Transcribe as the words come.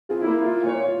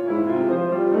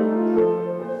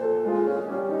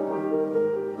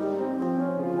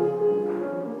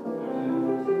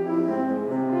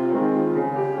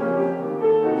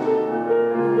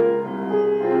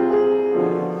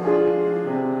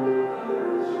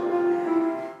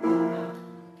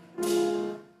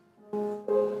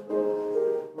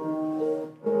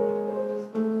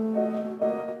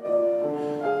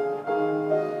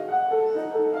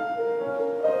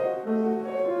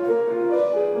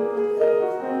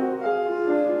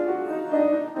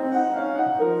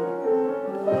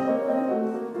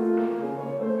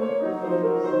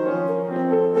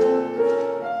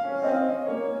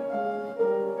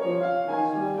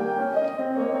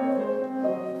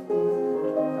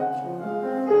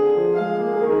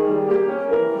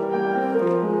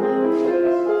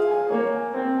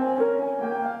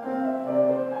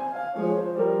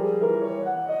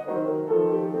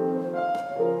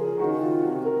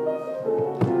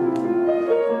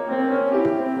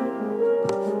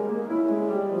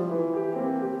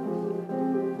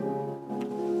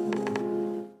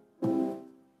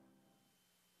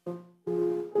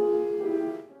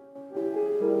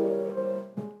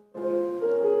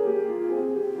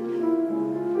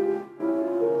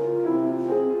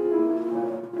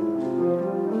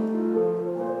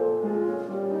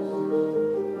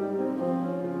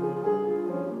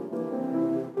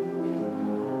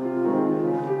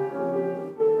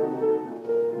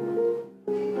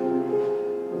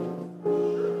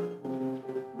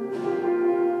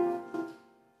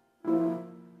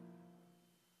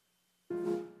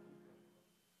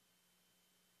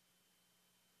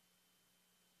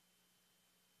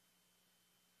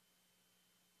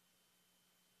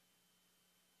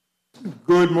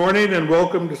Good morning and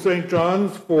welcome to St.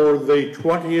 John's for the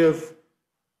 20th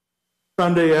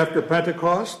Sunday after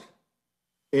Pentecost.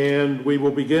 And we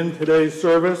will begin today's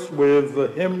service with the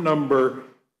hymn number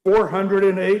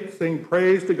 408, Sing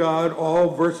Praise to God,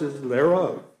 all verses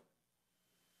thereof.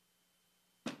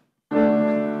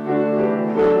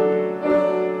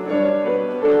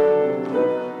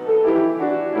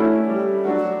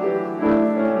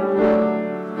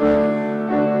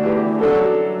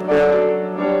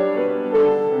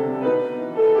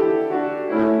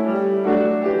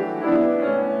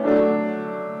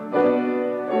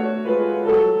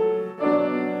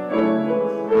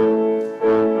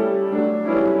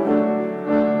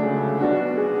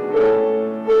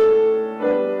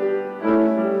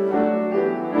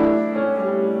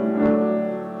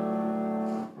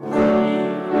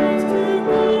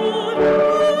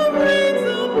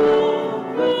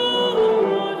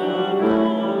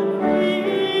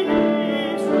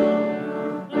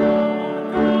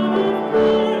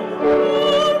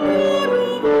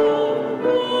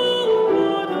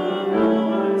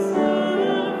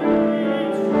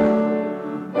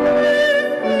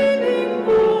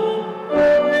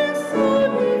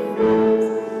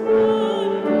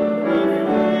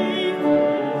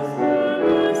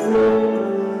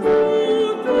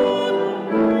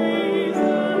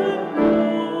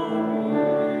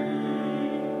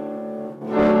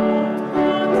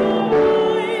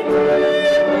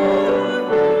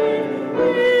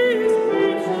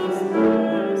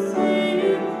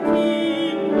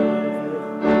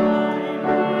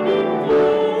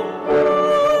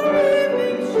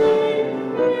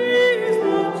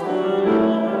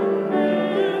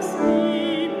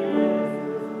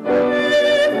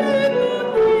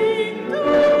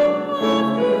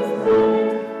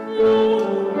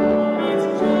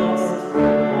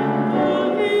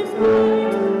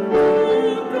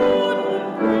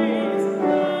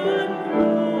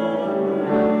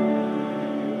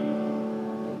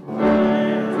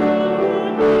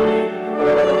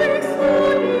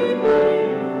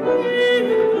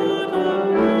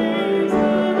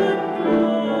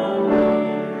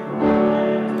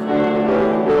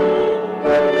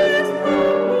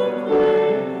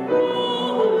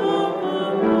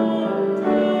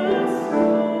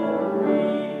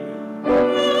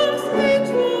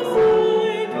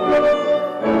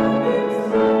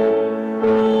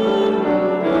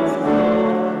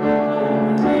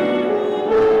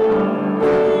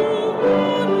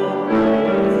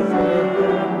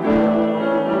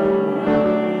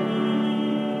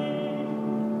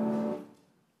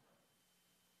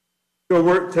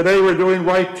 Today we're doing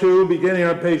Rite 2, beginning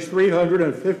on page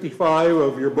 355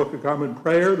 of your Book of Common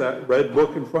Prayer, that red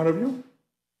book in front of you.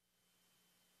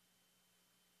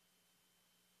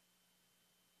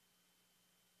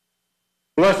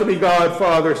 Blessed be God,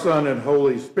 Father, Son, and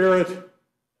Holy Spirit.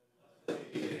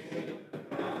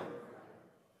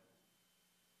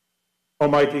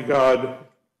 Almighty God,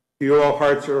 to you all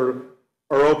hearts are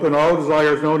open, all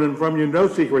desires known, and from you no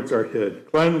secrets are hid.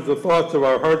 Cleanse the thoughts of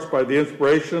our hearts by the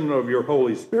inspiration of your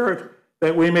Holy Spirit,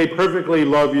 that we may perfectly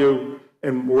love you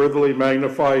and worthily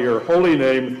magnify your holy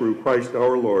name through Christ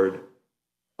our Lord.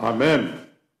 Amen.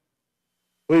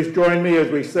 Please join me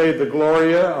as we say the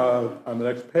Gloria on the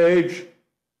next page.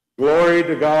 Glory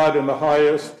to God in the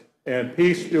highest, and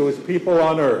peace to his people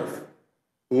on earth.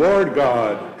 Lord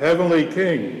God, heavenly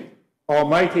King,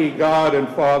 almighty God and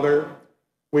Father,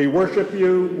 we worship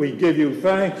you, we give you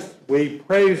thanks, we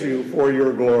praise you for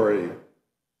your glory.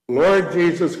 Lord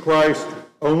Jesus Christ,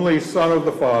 only Son of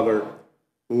the Father,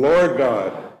 Lord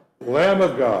God, Lamb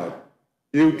of God,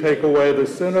 you take away the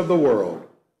sin of the world.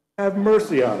 Have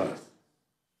mercy on us.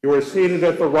 You are seated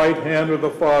at the right hand of the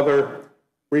Father.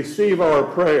 Receive our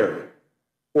prayer.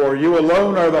 For you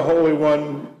alone are the Holy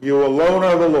One, you alone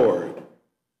are the Lord.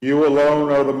 You alone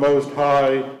are the Most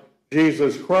High,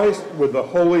 Jesus Christ, with the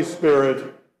Holy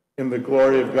Spirit, in the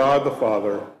glory of God the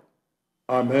Father.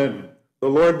 Amen. The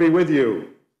Lord be with you.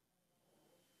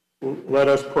 Let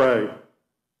us pray.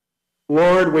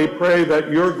 Lord, we pray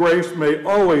that your grace may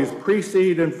always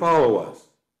precede and follow us,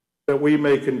 that we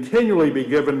may continually be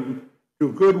given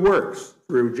to good works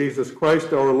through Jesus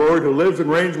Christ our Lord, who lives and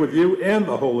reigns with you and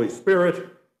the Holy Spirit,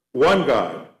 one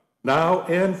God, now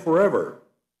and forever.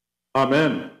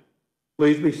 Amen.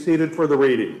 Please be seated for the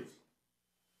readings.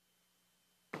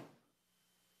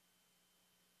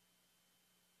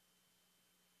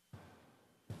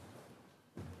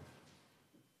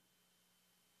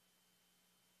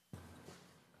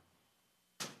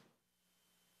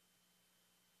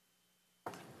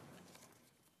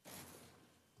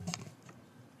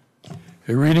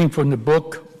 A reading from the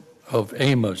book of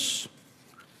Amos.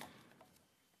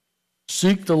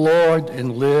 Seek the Lord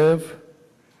and live,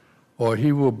 or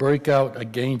he will break out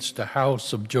against the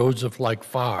house of Joseph like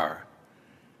fire,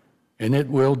 and it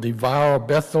will devour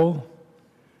Bethel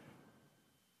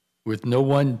with no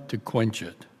one to quench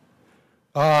it.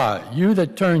 Ah, you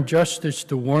that turn justice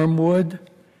to wormwood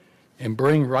and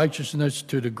bring righteousness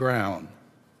to the ground.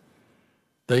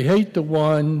 They hate the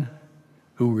one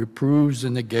who reproves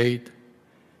in the gate,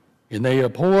 and they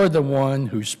abhor the one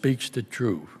who speaks the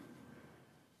truth.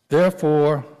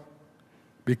 Therefore,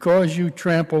 because you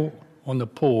trample on the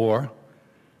poor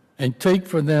and take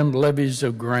for them levies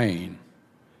of grain,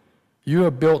 you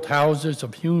have built houses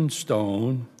of hewn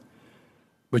stone,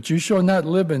 but you shall not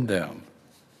live in them.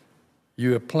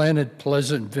 You have planted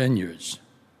pleasant vineyards,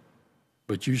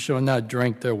 but you shall not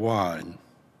drink their wine.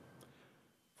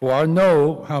 For I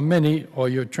know how many are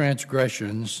your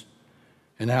transgressions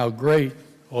and how great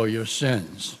are your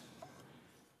sins.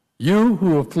 You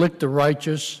who afflict the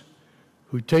righteous,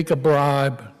 who take a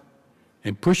bribe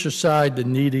and push aside the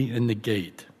needy in the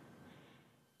gate.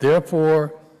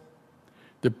 Therefore,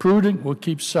 the prudent will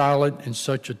keep silent in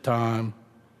such a time,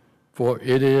 for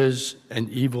it is an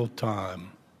evil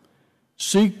time.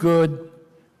 Seek good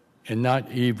and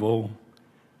not evil,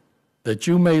 that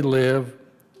you may live,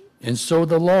 and so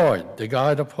the Lord, the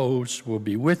God of hosts, will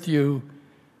be with you,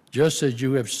 just as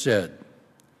you have said.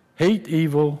 Hate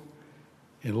evil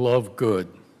and love good,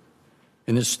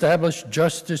 and establish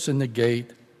justice in the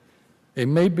gate. It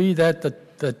may be that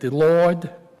the Lord,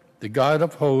 the God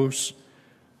of hosts,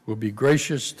 will be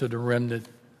gracious to the remnant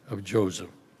of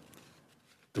Joseph.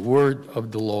 The word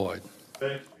of the Lord.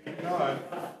 Thanks be to God.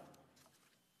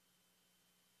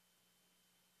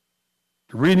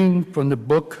 Reading from the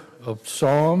book of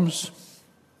Psalms.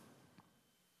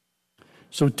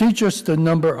 So teach us to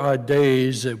number our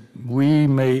days that we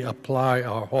may apply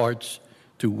our hearts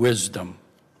to wisdom.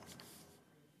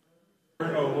 O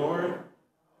Lord,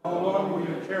 how long will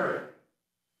you tarry?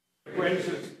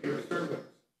 Gracious to your servants.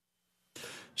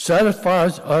 Satisfy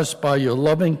us by your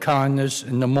loving kindness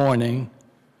in the morning,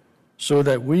 so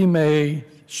that we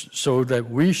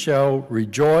shall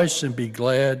rejoice and be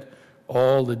glad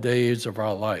all the days of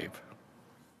our life.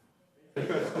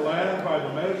 Make us glad by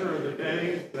the measure of the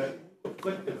days that you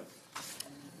afflicted us,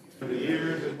 and the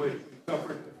years in which we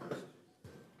suffered the persecution.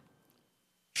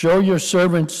 Show your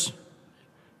servants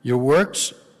your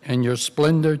works and your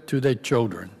splendor to their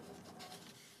children.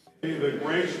 May the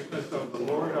graciousness of the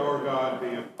Lord our God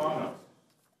be upon us.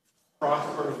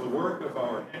 Prosper the work of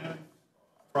our hands,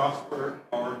 prosper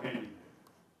our handiwork.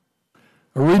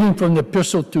 A reading from the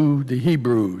Epistle to the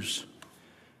Hebrews.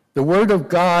 The word of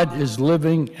God is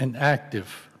living and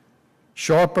active,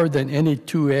 sharper than any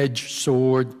two-edged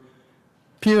sword,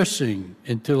 piercing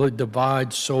until it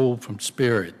divides soul from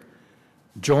spirit,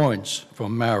 joints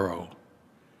from marrow.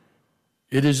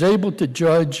 It is able to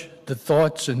judge the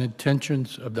thoughts and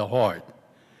intentions of the heart.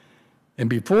 And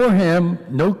before him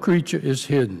no creature is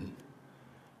hidden,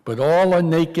 but all are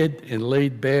naked and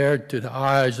laid bare to the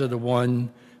eyes of the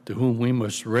one to whom we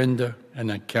must render an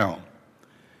account.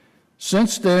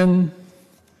 Since then,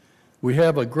 we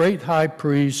have a great high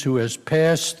priest who has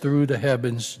passed through the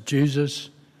heavens, Jesus,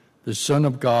 the Son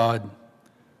of God.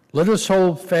 Let us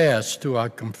hold fast to our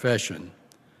confession.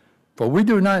 For we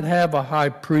do not have a high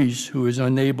priest who is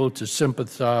unable to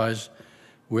sympathize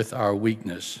with our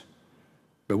weakness,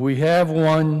 but we have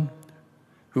one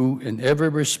who in every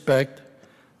respect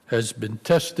has been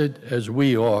tested as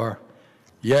we are,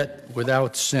 yet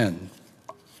without sin.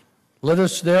 Let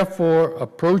us therefore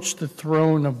approach the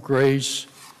throne of grace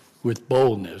with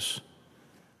boldness,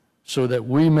 so that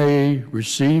we may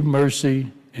receive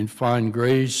mercy and find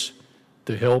grace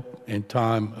to help in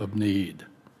time of need.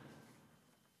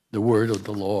 The word of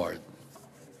the Lord.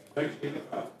 Thanks be to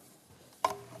God.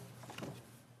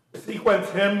 The sequence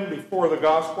hymn before the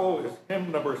gospel is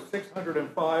hymn number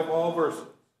 605, all verses.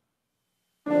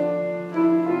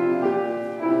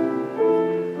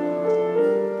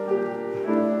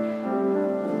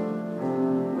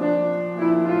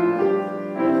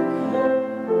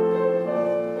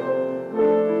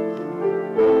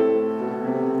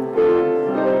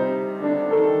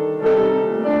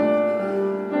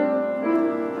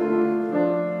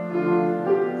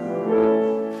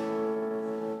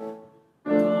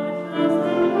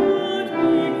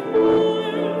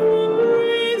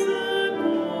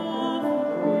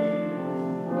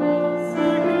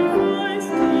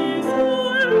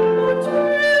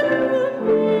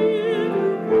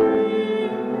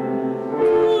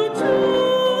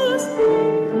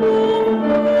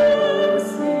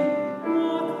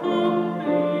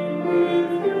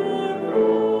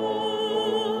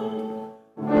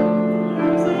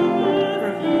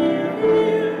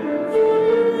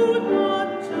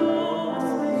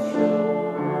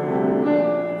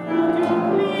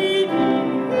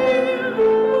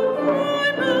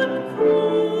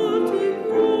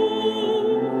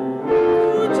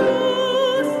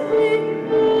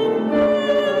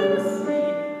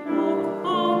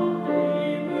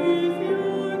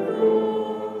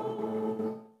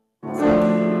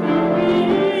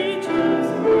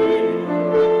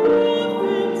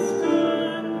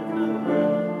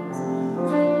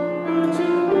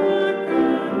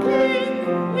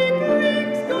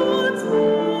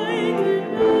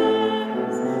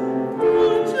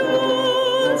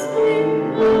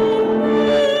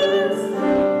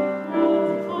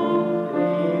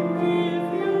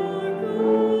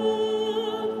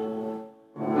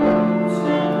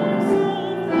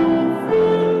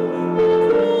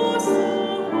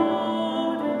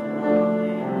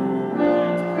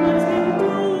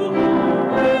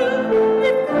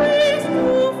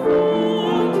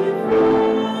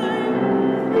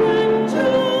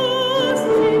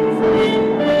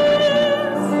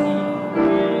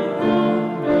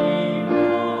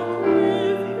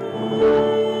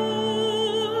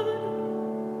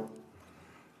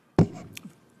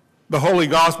 The Holy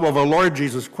Gospel of our Lord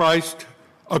Jesus Christ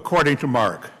according to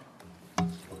Mark.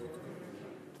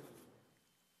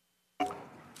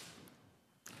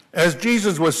 As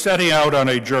Jesus was setting out on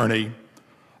a journey,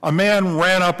 a man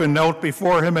ran up and knelt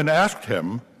before him and asked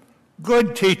him,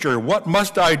 "Good teacher, what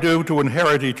must I do to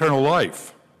inherit eternal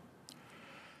life?"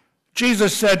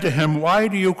 Jesus said to him, "Why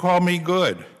do you call me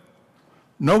good?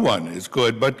 No one is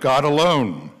good but God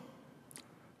alone.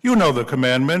 You know the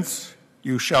commandments.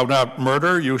 You shall not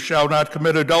murder, you shall not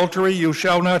commit adultery, you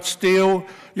shall not steal,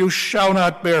 you shall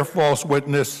not bear false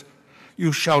witness,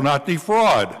 you shall not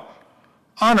defraud.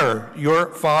 Honor your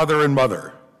father and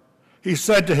mother." He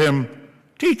said to him,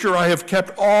 "Teacher, I have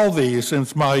kept all these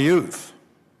since my youth."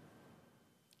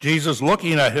 Jesus,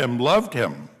 looking at him, loved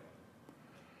him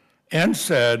and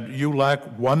said, "You lack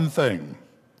one thing.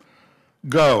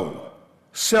 Go,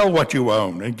 sell what you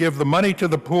own and give the money to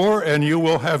the poor, and you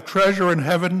will have treasure in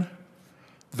heaven.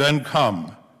 Then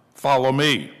come, follow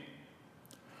me."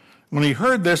 When he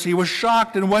heard this, he was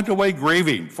shocked and went away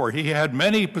grieving, for he had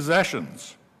many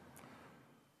possessions.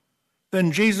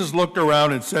 Then Jesus looked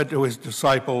around and said to his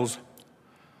disciples,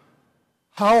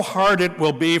 "How hard it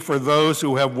will be for those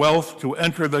who have wealth to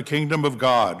enter the kingdom of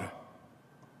God."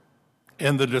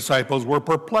 And the disciples were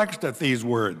perplexed at these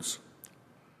words.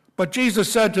 But Jesus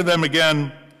said to them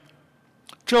again,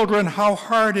 "Children, how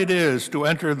hard it is to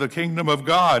enter the kingdom of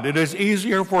God. It is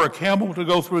easier for a camel to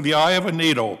go through the eye of a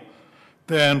needle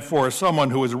than for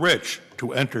someone who is rich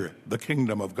to enter the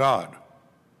kingdom of God."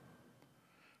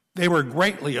 They were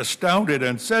greatly astounded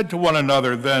and said to one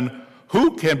another, "Then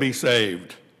who can be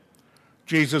saved?"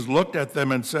 Jesus looked at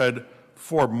them and said,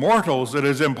 "For mortals it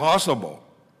is impossible,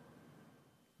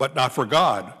 but not for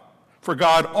God. For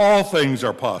God all things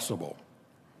are possible."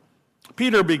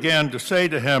 Peter began to say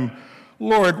to him,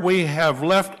 "Lord, we have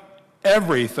left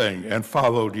everything and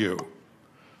followed you."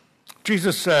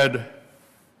 Jesus said,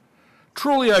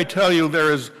 "Truly I tell you,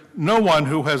 there is no one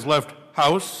who has left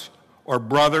house or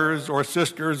brothers or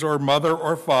sisters or mother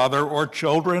or father or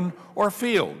children or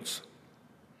fields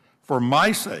for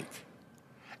my sake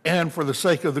and for the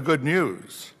sake of the good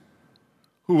news,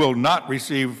 who will not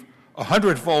receive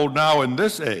 100-fold now in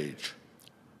this age,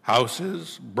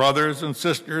 houses, brothers and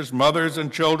sisters, mothers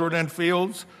and children and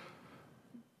fields,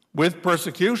 with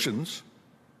persecutions,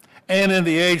 and in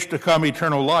the age to come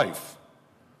eternal life.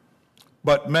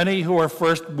 But many who are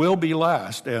first will be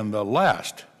last, and the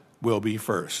last will be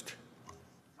first."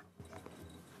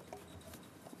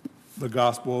 The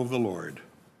Gospel of the Lord.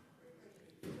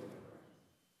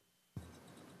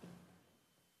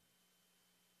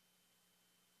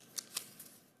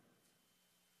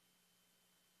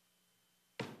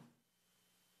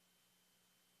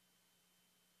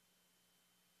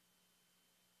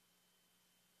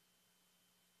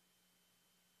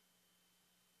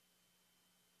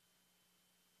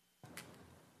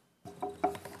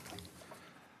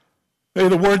 May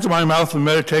the words of my mouth and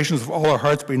the meditations of all our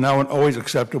hearts be now and always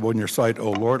acceptable in your sight,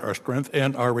 O Lord, our strength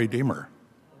and our Redeemer.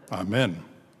 Amen.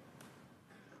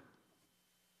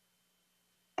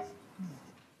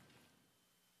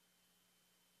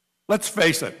 Let's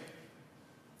face it.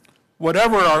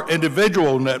 Whatever our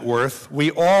individual net worth,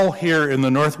 we all here in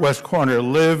the northwest corner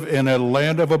live in a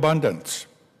land of abundance.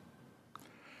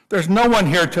 There's no one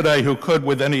here today who could,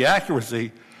 with any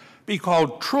accuracy, be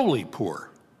called truly poor,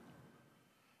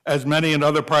 as many in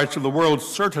other parts of the world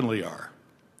certainly are.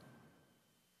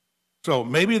 So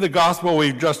maybe the gospel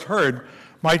we've just heard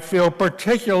might feel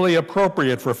particularly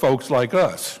appropriate for folks like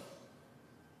us.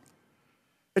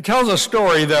 It tells a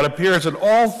story that appears in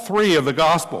all three of the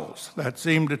Gospels that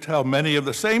seem to tell many of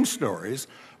the same stories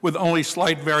with only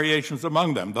slight variations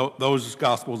among them. Those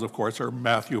Gospels, of course, are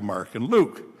Matthew, Mark, and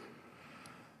Luke.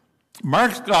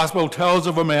 Mark's Gospel tells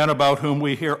of a man about whom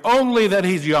we hear only that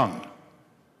he's young.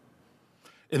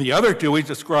 In the other two, he's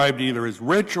described either as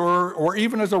rich or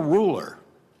even as a ruler.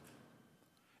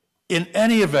 In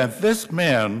any event, this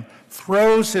man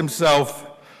throws himself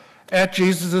at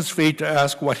Jesus' feet to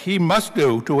ask what he must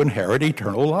do to inherit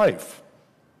eternal life.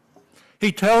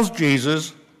 He tells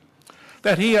Jesus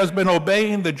that he has been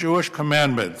obeying the Jewish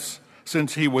commandments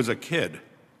since he was a kid.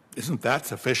 Isn't that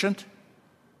sufficient?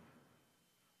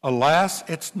 Alas,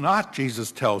 it's not,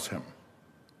 Jesus tells him.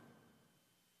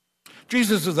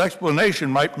 Jesus'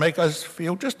 explanation might make us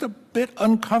feel just a bit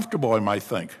uncomfortable, I might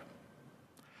think.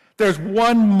 There's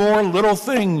one more little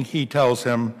thing, he tells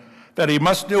him, that he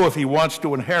must do if he wants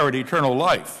to inherit eternal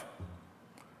life.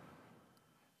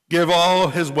 Give all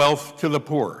his wealth to the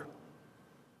poor.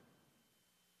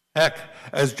 Heck,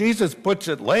 as Jesus puts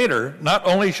it later, not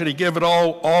only should he give it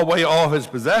all away, all of his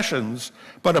possessions,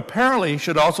 but apparently he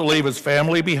should also leave his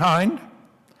family behind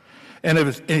and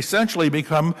has essentially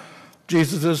become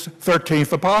Jesus'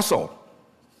 13th apostle.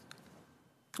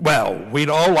 Well, we'd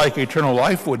all like eternal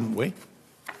life, wouldn't we?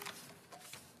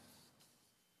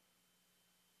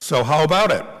 So how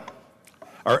about it?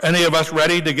 Are any of us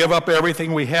ready to give up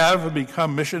everything we have and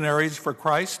become missionaries for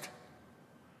Christ?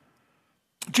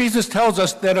 Jesus tells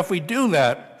us that if we do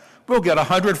that, we'll get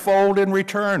 100-fold in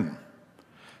return.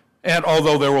 And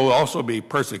although there will also be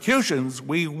persecutions,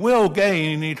 we will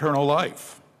gain eternal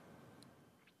life.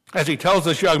 As he tells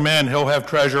this young man, he'll have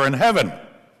treasure in heaven.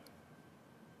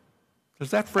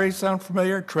 Does that phrase sound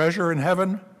familiar? Treasure in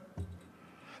heaven?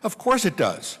 Of course it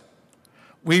does.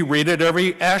 We read it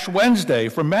every Ash Wednesday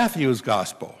from Matthew's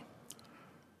Gospel,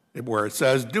 where it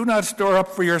says, "Do not store up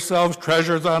for yourselves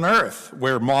treasures on earth,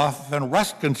 where moth and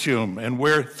rust consume, and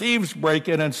where thieves break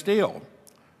in and steal.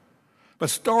 But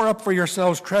store up for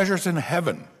yourselves treasures in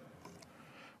heaven,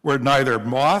 where neither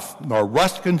moth nor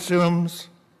rust consumes,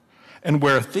 and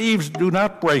where thieves do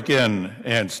not break in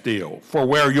and steal. For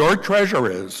where your treasure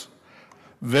is,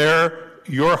 there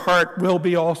your heart will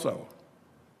be also."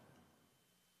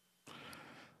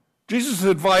 Jesus'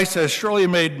 advice has surely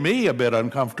made me a bit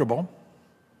uncomfortable.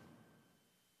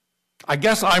 I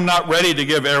guess I'm not ready to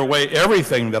give away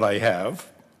everything that I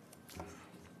have.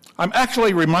 I'm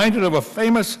actually reminded of a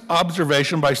famous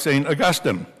observation by St.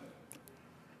 Augustine.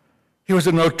 He was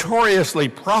a notoriously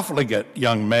profligate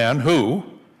young man who,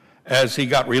 as he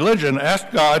got religion,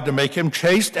 asked God to make him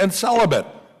chaste and celibate,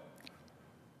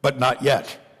 but not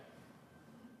yet.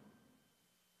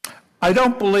 I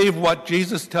don't believe what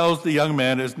Jesus tells the young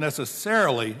man is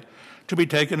necessarily to be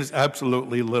taken as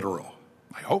absolutely literal.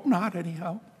 I hope not,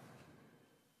 anyhow.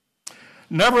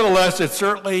 Nevertheless, it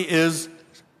certainly is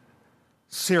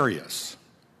serious.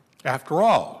 After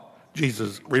all,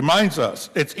 Jesus reminds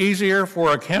us, it's easier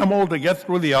for a camel to get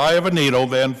through the eye of a needle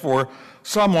than for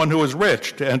someone who is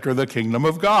rich to enter the kingdom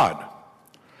of God.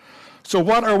 So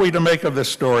what are we to make of this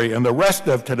story and the rest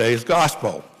of today's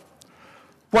gospel?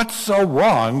 What's so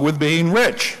wrong with being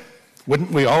rich?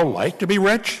 Wouldn't we all like to be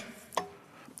rich?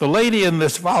 The lady in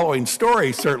this following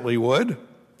story certainly would.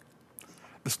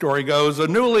 The story goes, a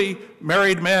newly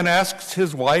married man asks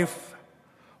his wife,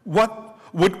 would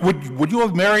you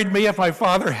have married me if my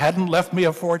father hadn't left me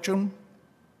a fortune?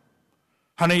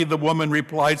 Honey, the woman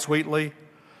replied sweetly,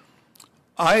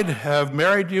 I'd have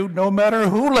married you no matter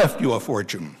who left you a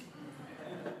fortune.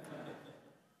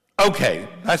 Okay,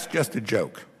 that's just a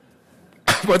joke.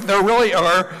 But there really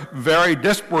are very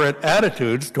disparate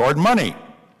attitudes toward money,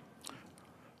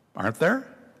 aren't there?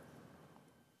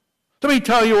 Let me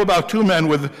tell you about two men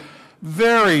with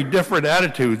very different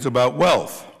attitudes about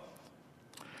wealth.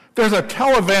 There's a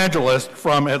televangelist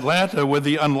from Atlanta with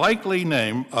the unlikely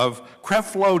name of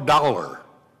Creflo Dollar.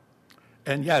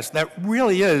 And yes, that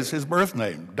really is his birth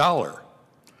name, Dollar.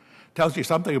 Tells you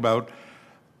something about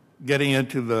getting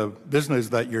into the business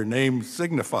that your name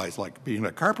signifies, like being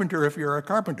a carpenter if you're a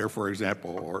carpenter, for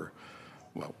example, or,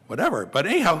 well, whatever. But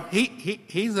anyhow,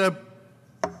 he's a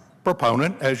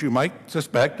proponent, as you might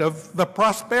suspect, of the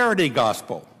prosperity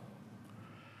gospel.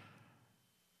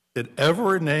 Did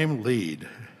ever a name lead?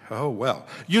 Oh, well.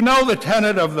 You know the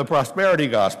tenet of the prosperity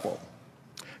gospel.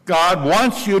 God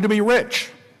wants you to be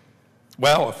rich.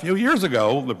 Well, a few years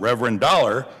ago, the Reverend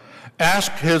Dollar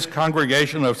asked his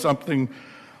congregation of something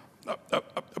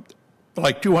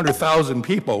like 200,000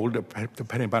 people,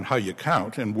 depending upon how you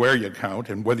count and where you count,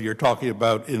 and whether you're talking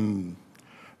about in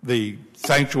the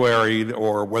sanctuary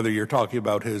or whether you're talking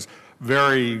about his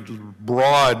very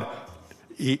broad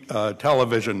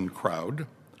television crowd,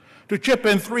 to chip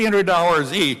in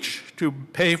 $300 each to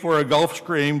pay for a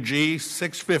Gulfstream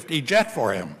G650 jet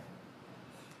for him.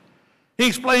 He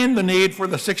explained the need for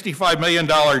the $65 million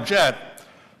jet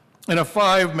in a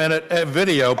 5-minute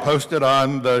video posted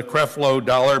on the Creflo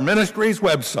Dollar Ministries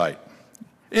website.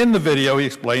 In the video, he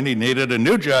explained he needed a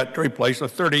new jet to replace a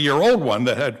 30-year-old one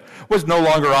that was no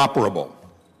longer operable.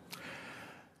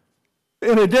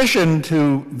 In addition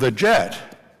to the jet,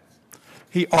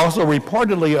 he also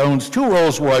reportedly owns 2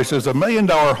 Rolls Royces, a $1 million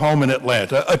home in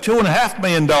Atlanta, a $2.5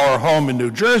 million home in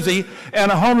New Jersey,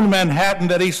 and a home in Manhattan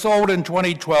that he sold in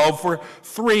 2012 for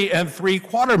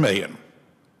 $3.75 million.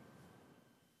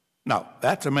 Now,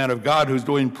 that's a man of God who's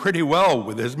doing pretty well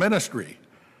with his ministry,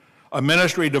 a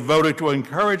ministry devoted to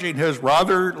encouraging his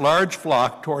rather large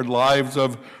flock toward lives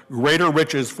of greater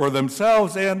riches for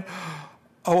themselves and,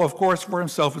 oh, of course, for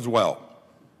himself as well.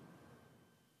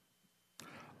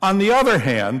 On the other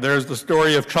hand, there's the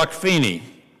story of Chuck Feeney.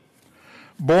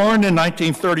 Born in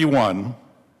 1931,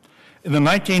 in the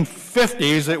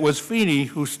 1950s, it was Feeney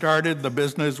who started the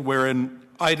business wherein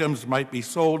items might be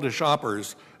sold to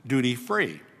shoppers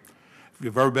duty-free. If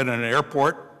you've ever been in an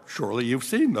airport, surely you've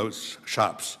seen those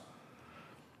shops.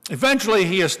 Eventually,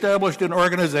 he established an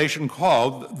organization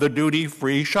called the Duty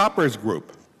Free Shoppers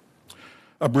Group,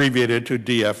 abbreviated to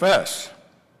DFS.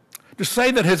 To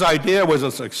say that his idea was a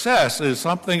success is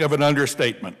something of an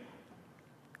understatement.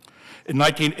 In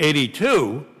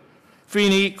 1982,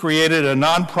 Feeney created a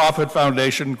nonprofit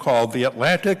foundation called the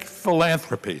Atlantic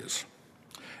Philanthropies.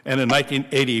 And in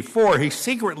 1984, he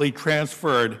secretly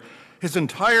transferred his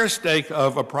entire stake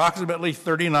of approximately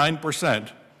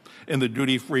 39% in the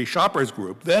duty-free shoppers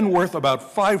group, then worth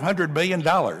about $500 million,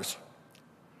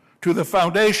 to the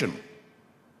foundation.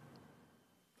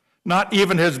 Not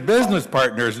even his business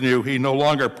partners knew he no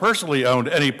longer personally owned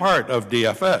any part of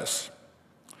DFS.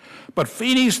 But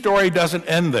Feeney's story doesn't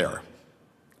end there.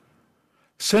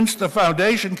 Since the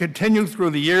foundation continued through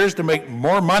the years to make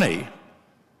more money,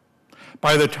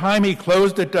 by the time he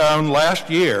closed it down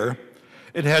last year,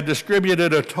 it had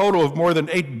distributed a total of more than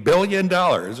 $8 billion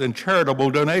in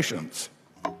charitable donations.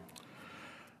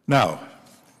 Now,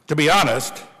 to be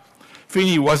honest,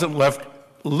 Feeney wasn't left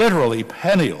literally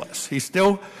penniless. He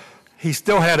still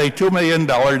had a $2 million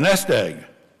nest egg.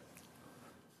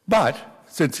 But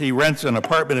since he rents an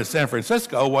apartment in San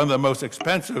Francisco, one of the most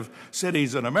expensive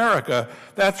cities in America,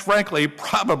 that's frankly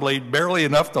probably barely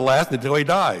enough to last until he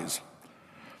dies.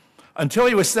 Until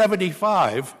he was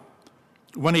 75,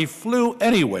 when he flew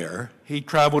anywhere, he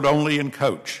traveled only in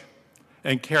coach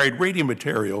and carried reading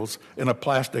materials in a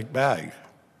plastic bag.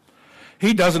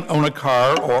 He doesn't own a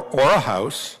car or a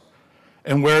house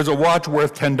and wears a watch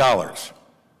worth $10.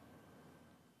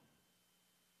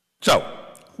 So,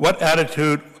 what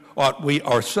attitude ought we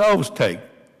ourselves take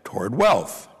toward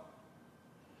wealth?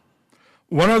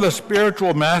 One of the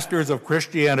spiritual masters of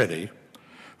Christianity,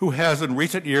 who has in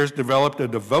recent years developed a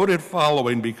devoted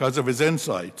following because of his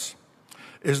insights,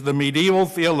 is the medieval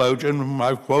theologian whom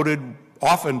I've quoted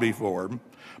often before,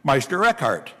 Meister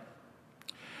Eckhart.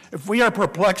 If we are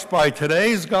perplexed by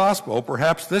today's gospel,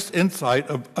 perhaps this insight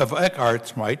of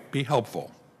Eckhart's might be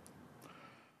helpful.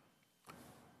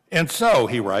 And so,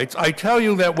 he writes, I tell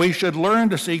you that we should learn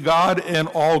to see God in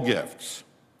all gifts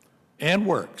and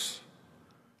works,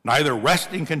 neither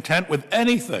resting content with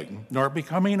anything nor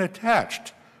becoming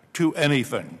attached to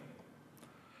anything.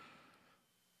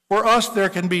 For us, there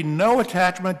can be no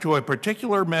attachment to a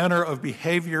particular manner of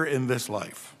behavior in this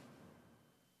life,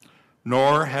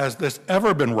 nor has this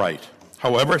ever been right,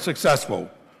 however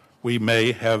successful we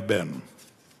may have been.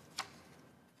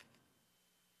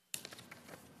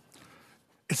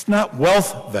 It's not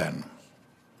wealth, then,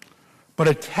 but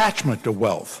attachment to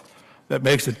wealth that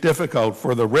makes it difficult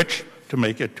for the rich to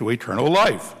make it to eternal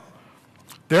life.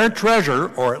 Their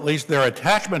treasure, or at least their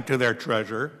attachment to their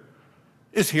treasure,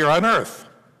 is here on earth.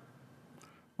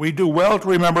 We do well to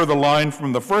remember the line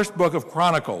from the first book of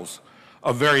Chronicles,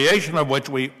 a variation of which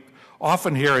we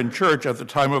often hear in church at the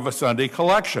time of a Sunday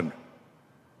collection.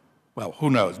 Well, who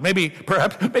knows? Maybe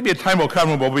a time will come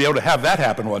when we'll be able to have that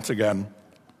happen once again.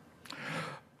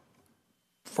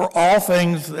 For all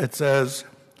things, it says,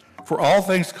 for all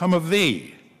things come of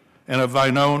thee, and of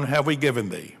thine own have we given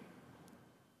thee.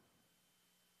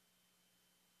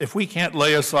 If we can't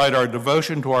lay aside our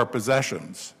devotion to our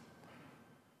possessions,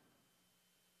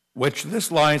 which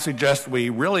this line suggests we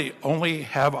really only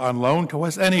have on loan to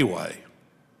us anyway,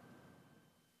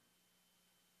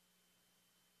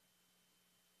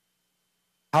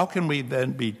 how can we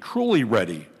then be truly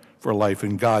ready for life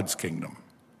in God's kingdom?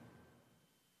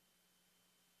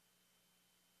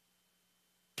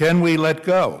 Can we let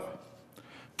go?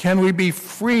 Can we be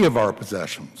free of our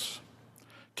possessions?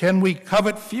 Can we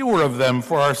covet fewer of them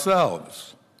for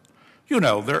ourselves? You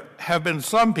know, there have been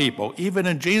some people, even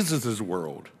in Jesus'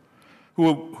 world,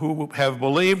 who have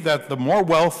believed that the more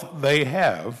wealth they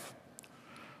have,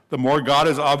 the more God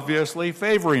is obviously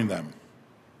favoring them.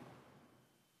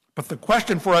 But the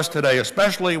question for us today,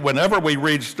 especially whenever we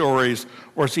read stories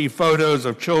or see photos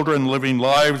of children living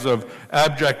lives of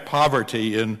abject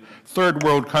poverty in third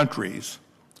world countries,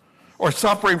 or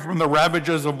suffering from the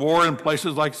ravages of war in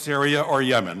places like Syria or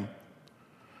Yemen,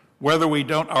 whether we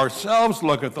don't ourselves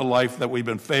look at the life that we've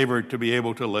been favored to be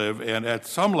able to live and at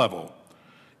some level,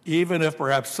 even if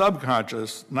perhaps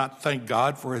subconscious, not thank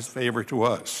God for his favor to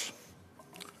us.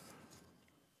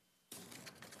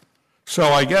 So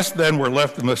I guess then we're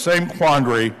left in the same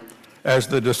quandary as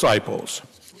the disciples.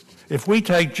 If we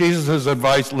take Jesus'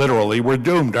 advice literally, we're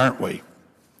doomed, aren't we?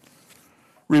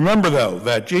 Remember, though,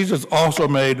 that Jesus also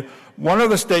made one of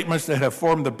the statements that have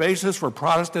formed the basis for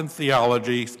Protestant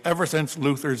theology ever since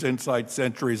Luther's insight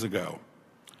centuries ago.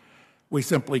 We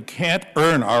simply can't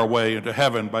earn our way into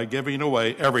heaven by giving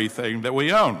away everything that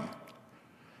we own.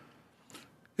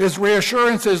 His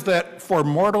reassurance is that for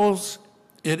mortals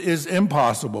it is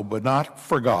impossible, but not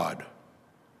for God.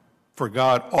 For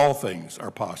God, all things are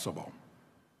possible.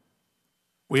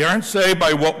 We aren't saved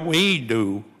by what we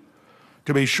do,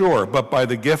 to be sure, but by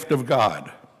the gift of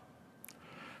God,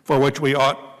 for which we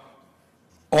ought,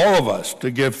 all of us,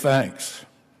 to give thanks.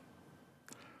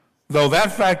 Though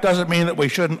that fact doesn't mean that we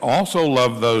shouldn't also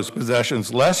love those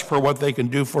possessions less for what they can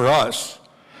do for us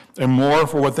and more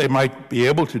for what they might be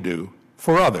able to do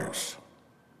for others.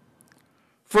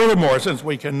 Furthermore, since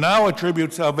we can now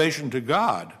attribute salvation to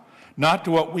God, not to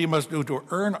what we must do to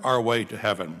earn our way to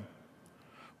heaven,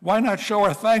 why not show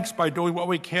our thanks by doing what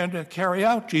we can to carry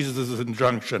out Jesus'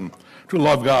 injunction to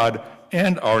love God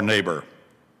and our neighbor?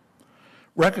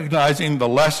 Recognizing the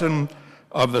lesson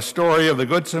of the story of the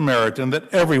Good Samaritan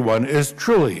that everyone is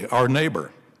truly our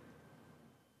neighbor.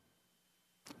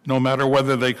 No matter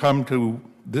whether they come to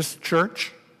this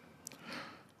church,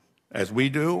 as we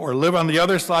do, or live on the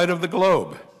other side of the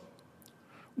globe,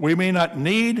 we may not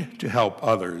need to help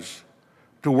others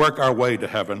to work our way to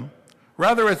heaven.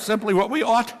 Rather, it's simply what we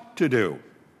ought to do.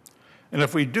 And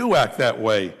if we do act that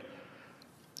way,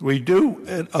 we do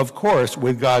it, of course,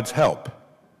 with God's help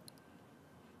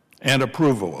and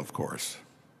approval, of course.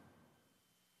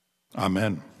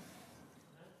 Amen.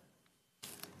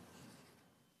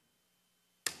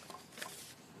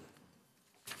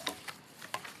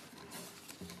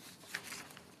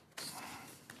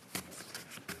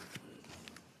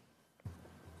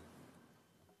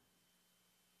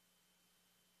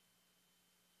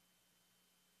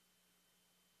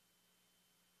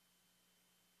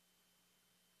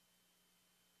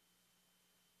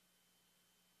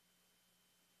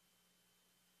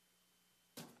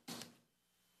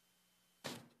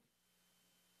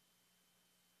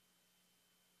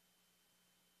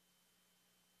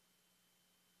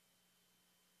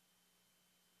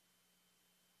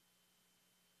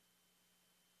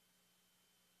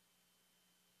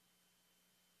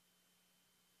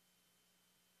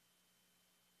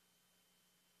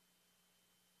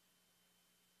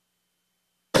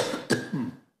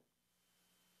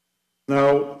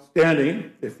 Now,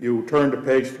 standing, if you turn to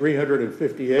page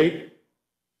 358,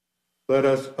 let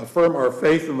us affirm our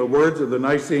faith in the words of the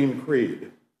Nicene Creed.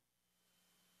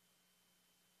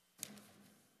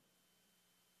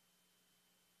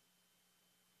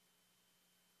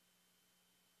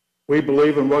 We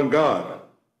believe in one God,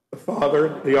 the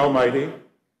Father, the Almighty,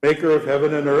 maker of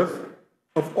heaven and earth,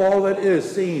 of all that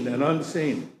is seen and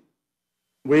unseen.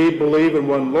 We believe in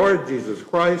one Lord Jesus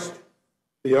Christ,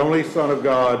 the only Son of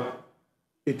God,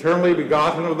 eternally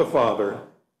begotten of the Father,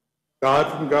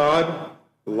 God from God,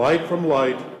 light from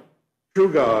light,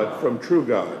 true God from true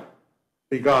God,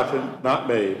 begotten, not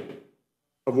made,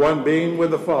 of one being with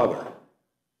the Father.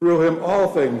 Through him all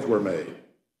things were made.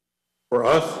 For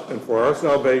us and for our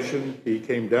salvation, he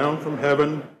came down from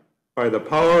heaven. By the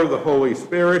power of the Holy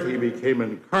Spirit, he became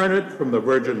incarnate from the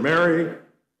Virgin Mary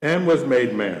and was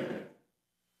made man.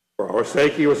 For our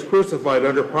sake, he was crucified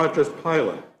under Pontius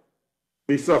Pilate.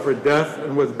 He suffered death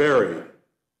and was buried.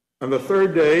 On the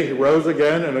third day, he rose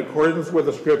again in accordance with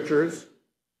the Scriptures.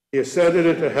 He ascended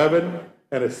into heaven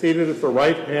and is seated at the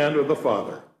right hand of the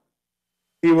Father.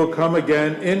 He will come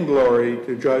again in glory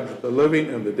to judge the living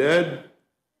and the dead,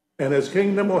 and his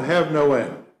kingdom will have no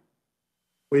end.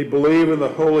 We believe in the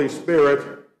Holy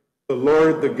Spirit, the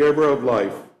Lord, the giver of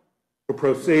life, who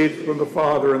proceeds from the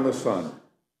Father and the Son.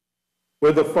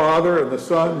 With the Father and the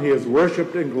Son, he is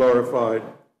worshipped and glorified.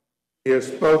 He has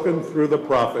spoken through the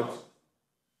prophets.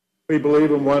 We believe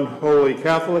in one holy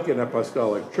Catholic and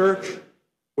Apostolic Church.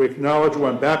 We acknowledge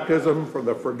one baptism for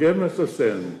the forgiveness of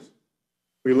sins.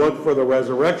 We look for the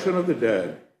resurrection of the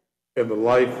dead and the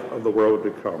life of the world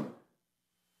to come.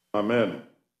 Amen.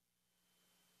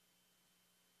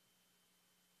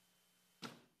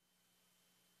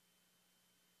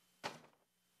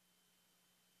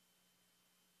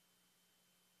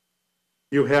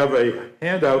 You have a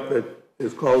handout that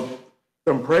is called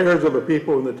Some Prayers of the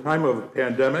People in the Time of the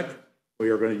Pandemic. We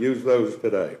are going to use those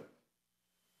today.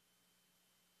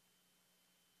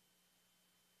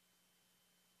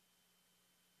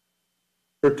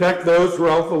 Protect those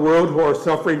throughout the world who are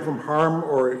suffering from harm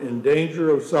or in danger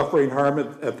of suffering harm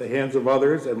at the hands of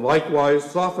others, and likewise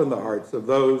soften the hearts of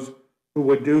those who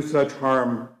would do such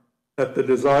harm, that the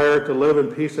desire to live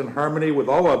in peace and harmony with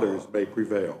all others may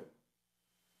prevail.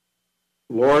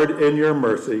 Lord, in your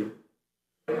mercy,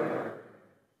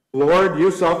 Lord,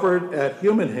 you suffered at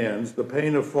human hands the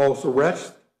pain of false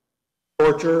arrest,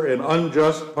 torture, and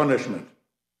unjust punishment,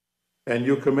 and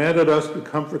you commanded us to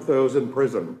comfort those in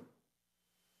prison.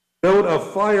 Build a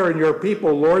fire in your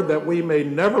people, Lord, that we may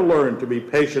never learn to be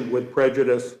patient with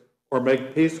prejudice or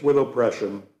make peace with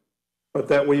oppression, but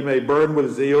that we may burn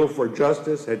with zeal for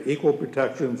justice and equal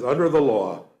protections under the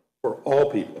law for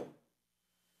all people.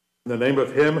 In the name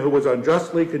of him who was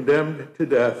unjustly condemned to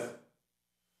death,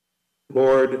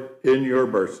 Lord, in your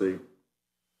mercy.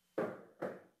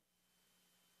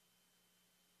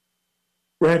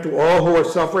 Grant to all who are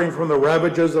suffering from the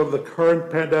ravages of the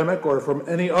current pandemic or from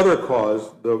any other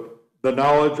cause the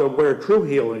knowledge of where true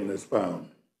healing is found.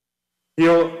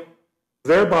 Heal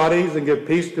their bodies and give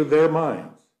peace to their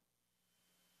minds.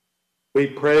 We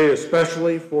pray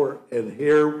especially for, and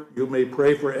here you may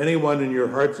pray for anyone in your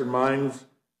hearts and minds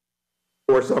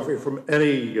who are suffering from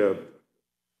any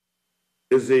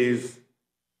disease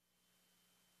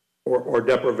or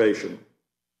deprivation,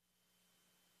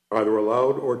 either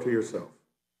aloud or to yourself.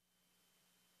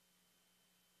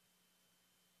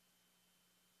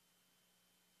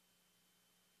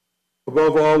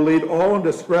 Above all, lead all in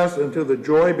distress into the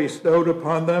joy bestowed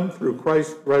upon them through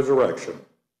Christ's resurrection.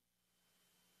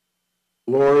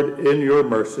 Lord, in your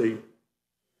mercy,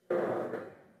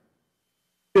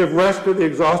 give rest to the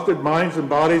exhausted minds and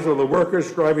bodies of the workers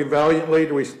striving valiantly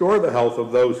to restore the health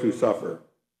of those who suffer.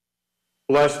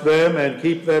 Bless them and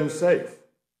keep them safe.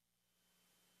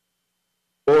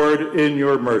 Lord, in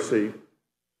your mercy,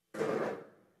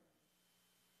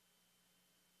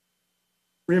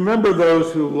 remember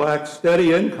those who lack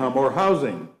steady income or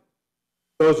housing,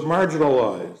 those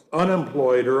marginalized,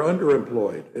 unemployed, or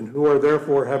underemployed, and who are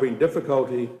therefore having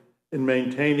difficulty in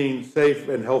maintaining safe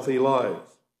and healthy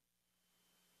lives.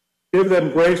 Give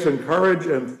them grace and courage,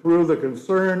 and through the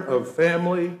concern of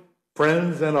family,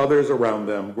 friends, and others around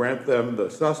them, grant them the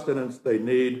sustenance they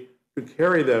need to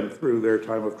carry them through their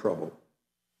time of trouble.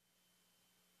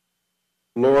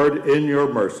 Lord, in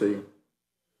your mercy,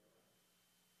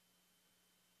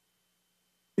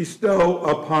 bestow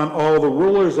upon all the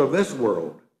rulers of this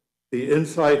world the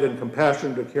insight and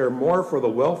compassion to care more for the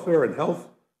welfare and health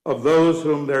of those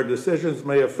whom their decisions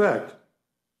may affect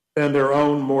than their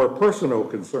own more personal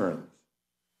concerns,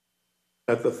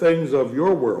 that the things of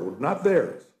your world, not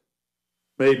theirs,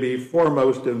 may be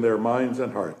foremost in their minds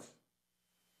and hearts.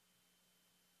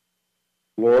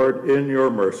 Lord, in your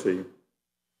mercy,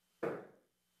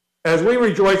 as we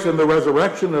rejoice in the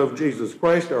resurrection of Jesus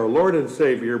Christ, our Lord and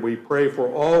Savior, we pray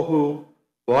for all who,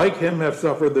 like him, have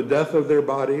suffered the death of their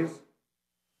bodies,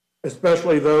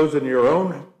 especially those in your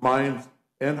own minds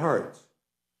and hearts.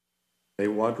 May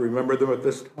we want to remember them at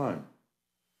this time.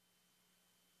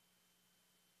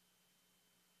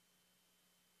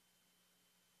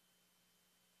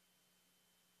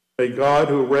 May God,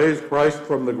 who raised Christ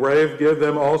from the grave, give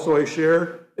them also a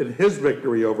share in his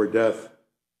victory over death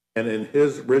and in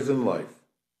his risen life.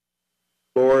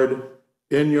 Lord,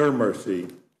 in your mercy,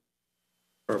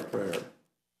 our prayer.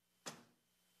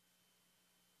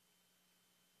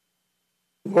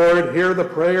 Lord, hear the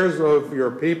prayers of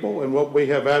your people, and what we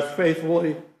have asked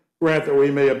faithfully, grant that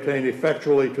we may obtain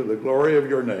effectually to the glory of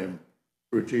your name,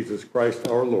 through Jesus Christ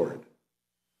our Lord.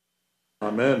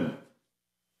 Amen.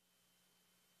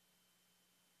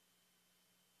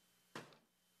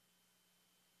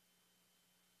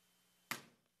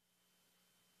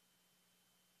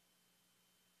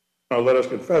 Now let us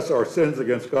confess our sins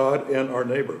against God and our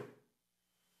neighbor.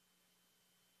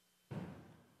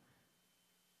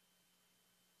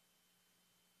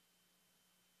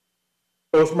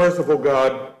 Most merciful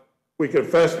God, we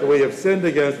confess that we have sinned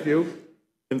against you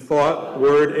in thought,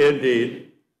 word, and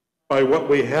deed, by what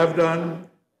we have done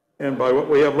and by what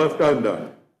we have left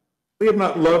undone. We have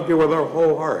not loved you with our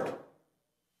whole heart.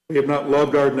 We have not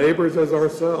loved our neighbors as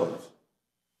ourselves.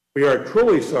 We are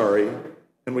truly sorry,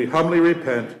 and we humbly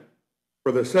repent.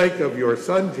 For the sake of your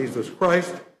Son, Jesus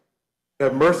Christ,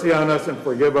 have mercy on us and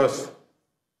forgive us,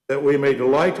 that we may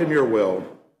delight in your will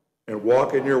and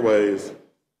walk in your ways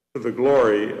to the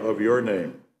glory of your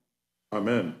name.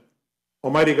 Amen.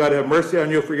 Almighty God, have mercy on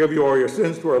you, forgive you all your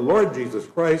sins, through our Lord Jesus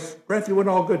Christ, grant you in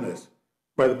all goodness.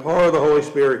 By the power of the Holy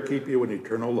Spirit, keep you in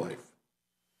eternal life.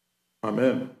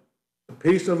 Amen. The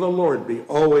peace of the Lord be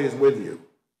always with you.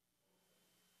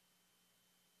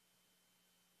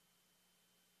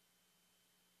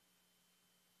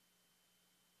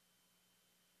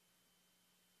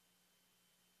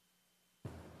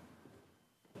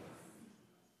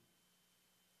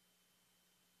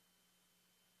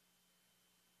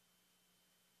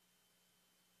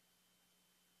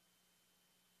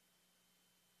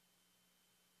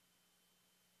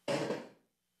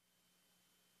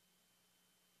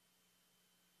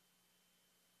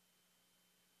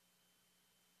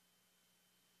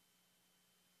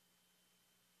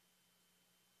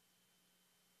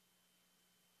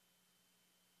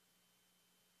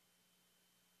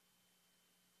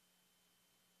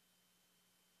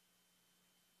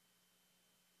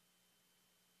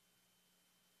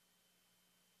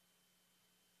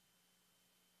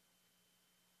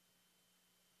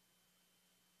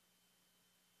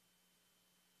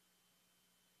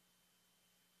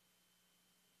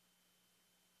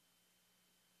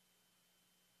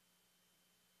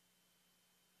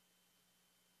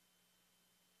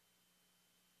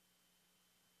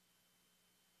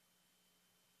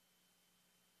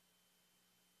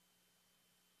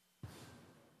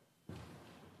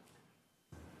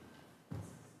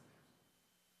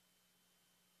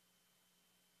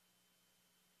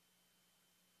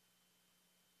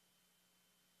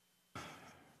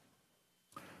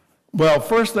 Well,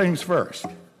 first things first.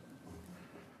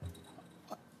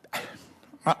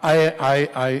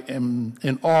 I am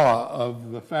in awe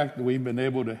of the fact that we've been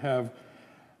able to have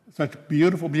such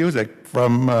beautiful music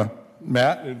from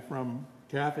Matt and from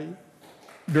Kathy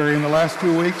during the last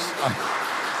 2 weeks.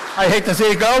 I hate to see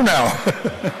it go now.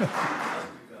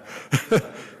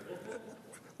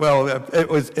 Well,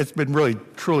 it's been really,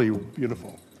 truly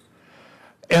beautiful.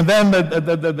 And then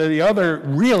the other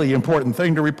really important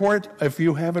thing to report, if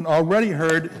you haven't already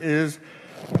heard, is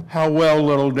how well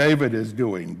little David is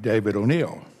doing, David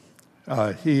O'Neill.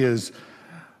 He is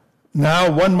now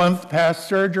 1 month past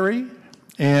surgery,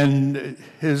 and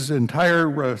his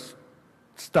entire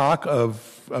stock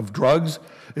of drugs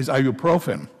is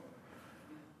ibuprofen.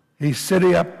 He's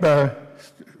sitting up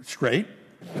straight.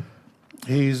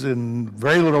 He's in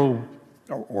very little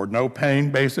or no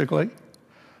pain, basically.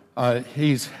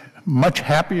 He's much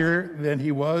happier than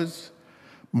he was,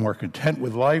 more content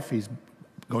with life. He's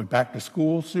going back to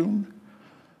school soon.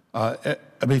 I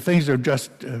mean, things have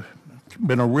just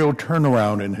been a real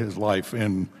turnaround in his life,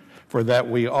 and for that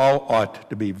we all ought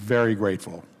to be very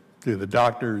grateful to the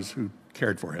doctors who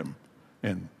cared for him,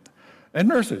 and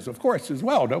nurses, of course, as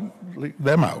well. Don't leave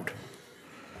them out.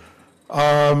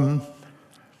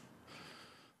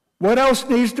 What else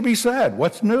needs to be said?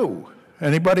 What's new?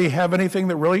 Anybody have anything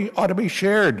that really ought to be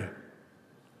shared?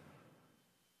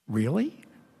 Really?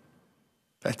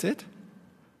 That's it?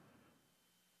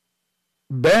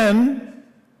 Ben,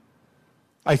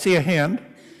 I see a hand.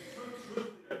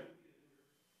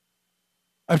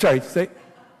 I'm sorry, say.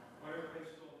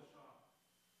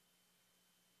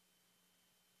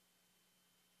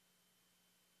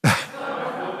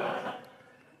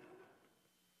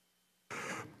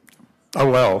 Oh,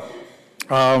 well.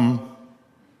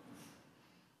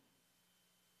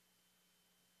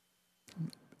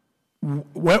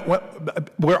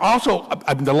 We're also,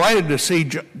 I'm delighted to see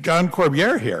John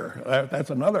Corbiere here. That's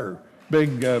another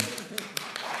big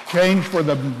change for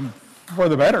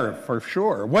the better, for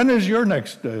sure. When is your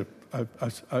next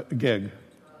gig?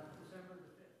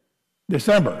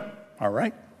 December, all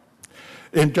right.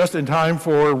 Just in time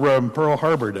for Pearl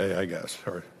Harbor Day, I guess,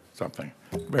 or something.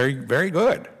 Very, very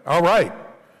good. All right.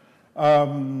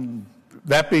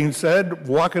 That being said,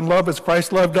 walk in love as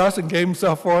Christ loved us and gave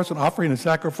himself for us, an offering and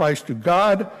sacrifice to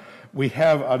God. We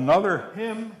have another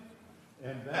hymn,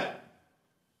 and that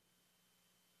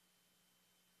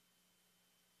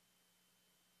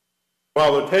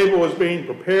while the table is being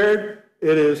prepared,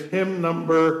 it is hymn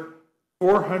number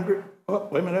 400, oh,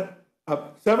 wait a minute,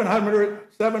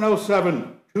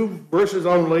 707, 2 verses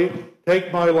only,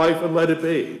 Take My Life and Let It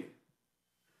Be.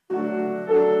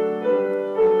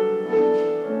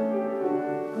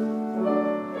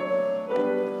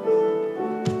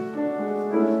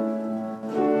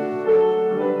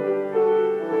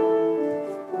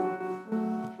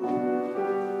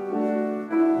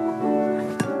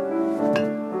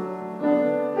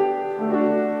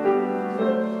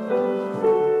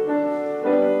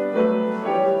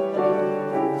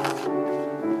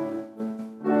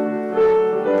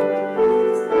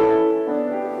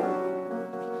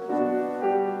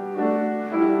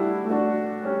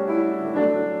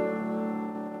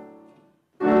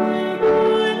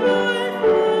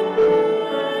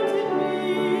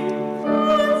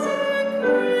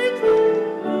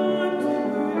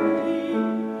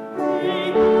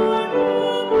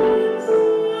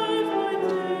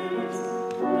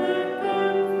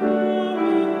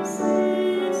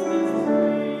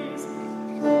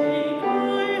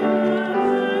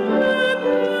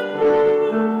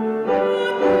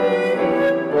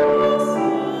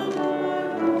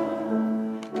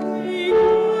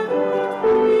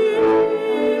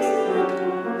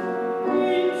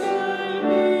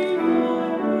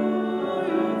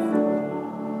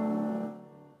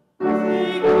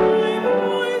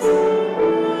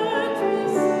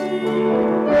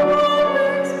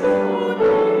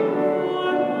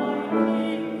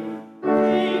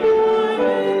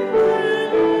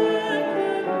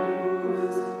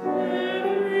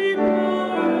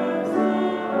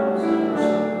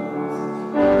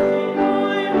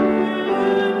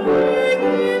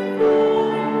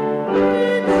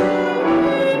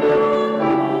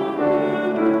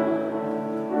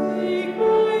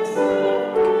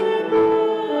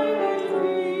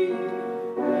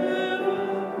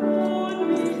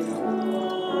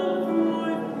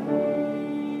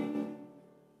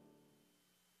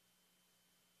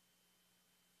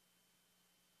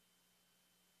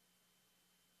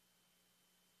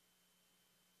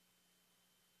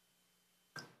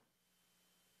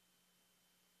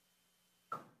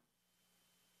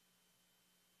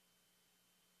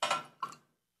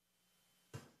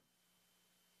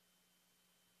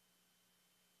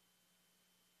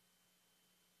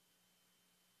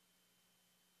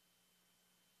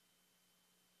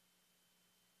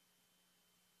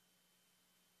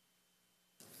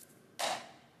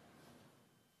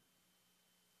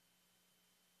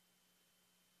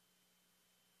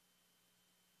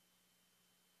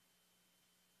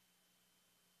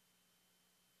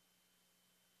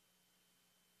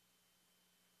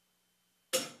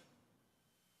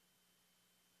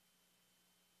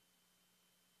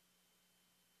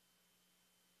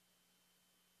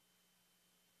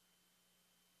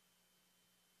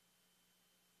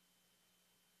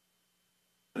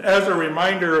 As a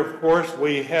reminder, of course,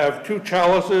 we have two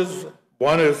chalices.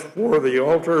 One is for the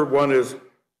altar, one is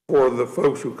for the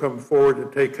folks who come forward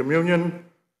to take communion.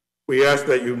 We ask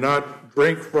that you not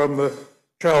drink from the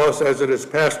chalice as it is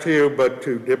passed to you, but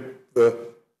to dip the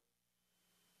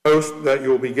host that you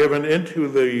will be given into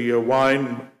the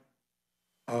wine,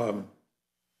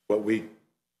 what we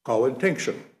call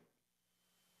intinction.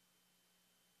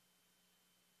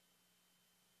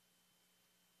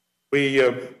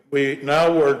 We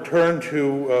now will turn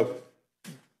to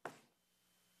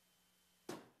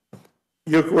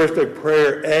Eucharistic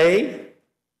Prayer A,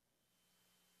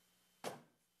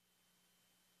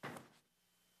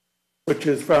 which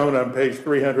is found on page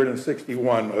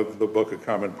 361 of the Book of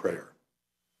Common Prayer.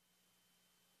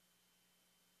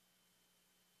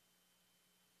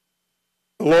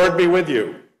 The Lord be with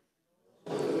you.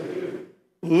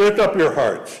 Lift up your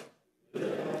hearts.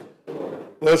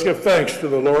 Let's give thanks to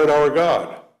the Lord our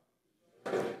God.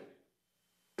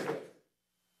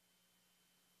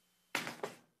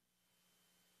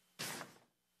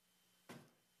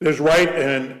 It is right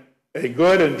and a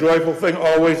good and joyful thing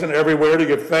always and everywhere to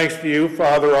give thanks to you,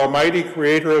 Father Almighty,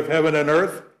 creator of heaven and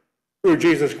earth, through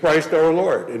Jesus Christ our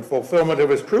Lord. In fulfillment of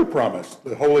his true promise,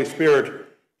 the Holy Spirit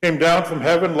came down from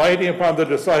heaven, lighting upon the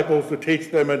disciples to teach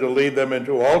them and to lead them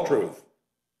into all truth,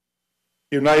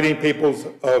 uniting peoples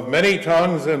of many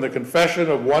tongues in the confession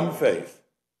of one faith,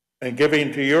 and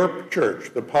giving to your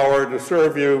church the power to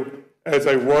serve you as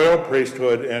a royal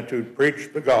priesthood and to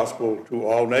preach the gospel to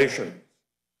all nations.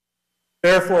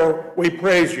 Therefore, we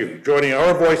praise you, joining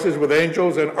our voices with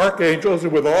angels and archangels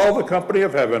and with all the company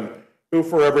of heaven, who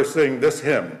forever sing this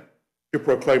hymn to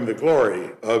proclaim the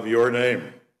glory of your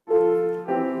name.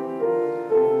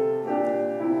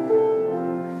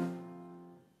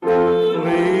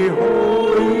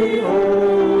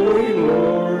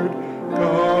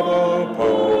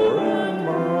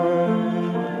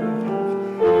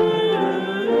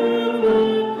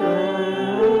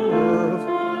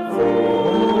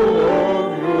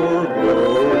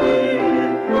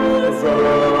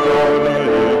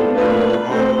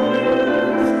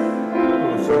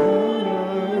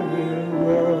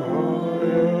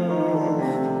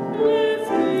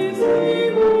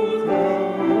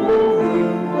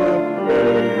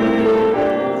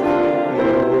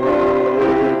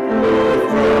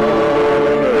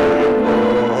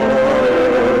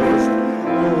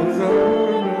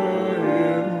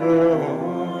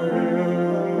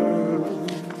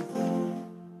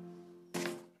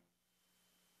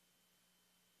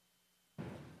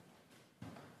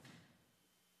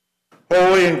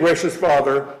 Holy and gracious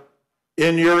Father,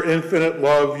 in your infinite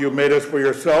love, you made us for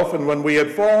yourself, and when we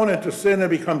had fallen into sin and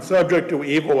become subject to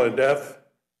evil and death,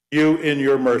 you, in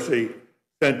your mercy,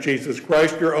 sent Jesus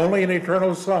Christ, your only and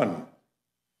eternal Son,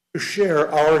 to share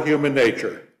our human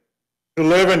nature, to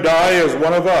live and die as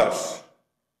one of us,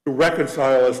 to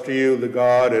reconcile us to you, the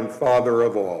God and Father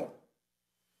of all.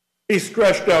 He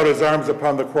stretched out his arms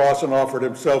upon the cross and offered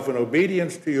himself in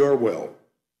obedience to your will,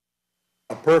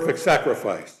 a perfect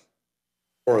sacrifice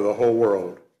for the whole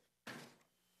world.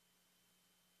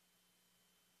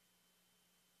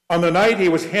 On the night he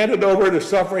was handed over to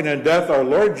suffering and death, our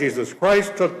Lord Jesus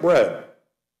Christ took bread.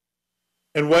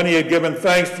 And when he had given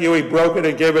thanks to you, he broke it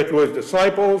and gave it to his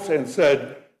disciples and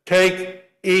said, "Take,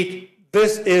 eat,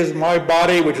 this is my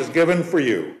body which is given for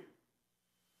you.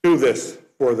 Do this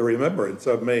for the remembrance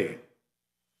of me."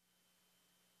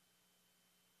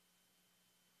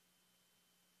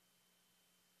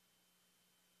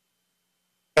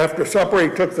 After supper, he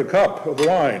took the cup of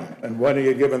wine, and when he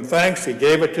had given thanks, he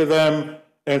gave it to them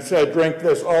and said, "Drink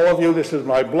this, all of you. This is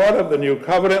my blood of the new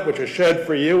covenant, which is shed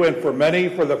for you and for many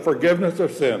for the forgiveness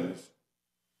of sins.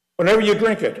 Whenever you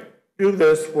drink it, do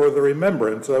this for the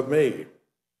remembrance of me."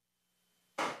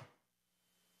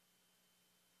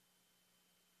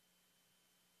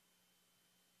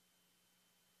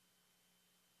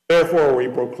 Therefore, we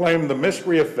proclaim the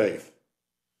mystery of faith.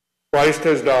 Christ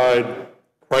has died.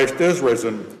 Christ is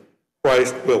risen.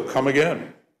 Christ will come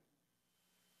again.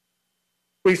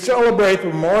 We celebrate the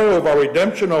memorial of our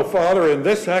redemption, O Father, in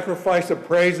this sacrifice of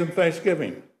praise and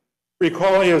thanksgiving.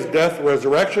 Recalling his death,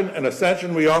 resurrection, and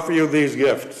ascension, we offer you these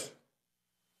gifts.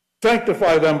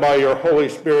 Sanctify them by your Holy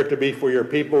Spirit to be for your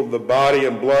people the body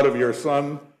and blood of your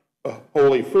Son, the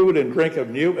holy food and drink of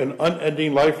new and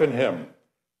unending life in him.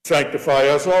 Sanctify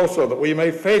us also, that we may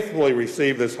faithfully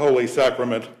receive this holy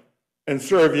sacrament and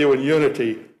serve you in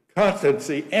unity,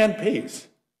 constancy, and peace.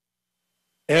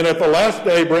 And at the last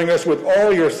day, bring us with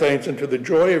all your saints into the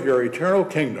joy of your eternal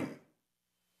kingdom.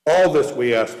 All this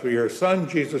we ask through your Son,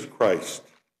 Jesus Christ.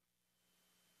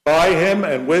 By him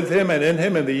and with him and in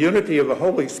him, in the unity of the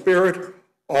Holy Spirit,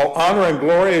 All honor and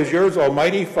glory is yours,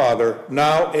 Almighty Father,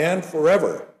 now and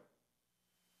forever.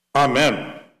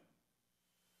 Amen.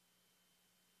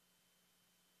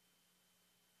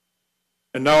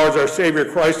 And now, as our Savior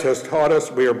Christ has taught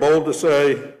us, we are bold to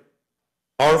say,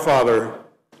 Our Father,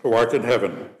 who art in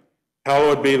heaven,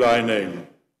 hallowed be thy name.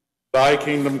 Thy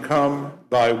kingdom come,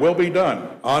 thy will be done,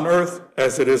 on earth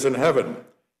as it is in heaven.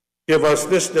 Give us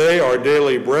this day our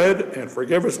daily bread, and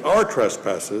forgive us our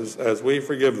trespasses, as we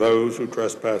forgive those who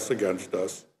trespass against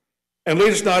us. And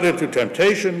lead us not into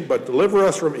temptation, but deliver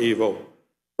us from evil.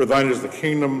 For thine is the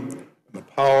kingdom, and the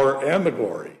power, and the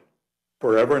glory,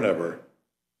 forever and ever.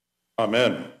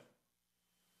 Amen.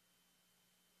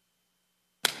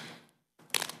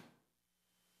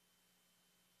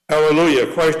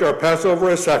 Hallelujah. Christ our Passover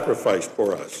is sacrificed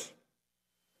for us.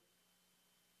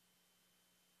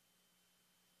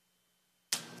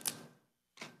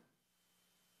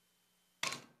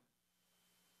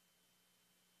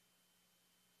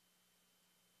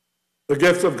 The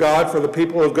gifts of God for the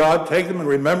people of God, take them in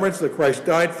remembrance that Christ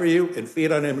died for you, and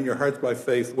feed on him in your hearts by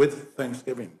faith with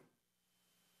thanksgiving.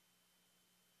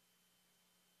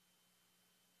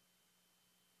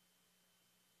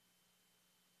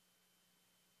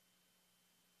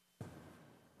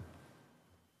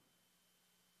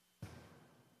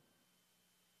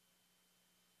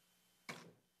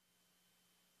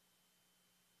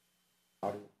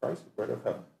 Body of Christ, the bread of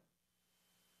heaven.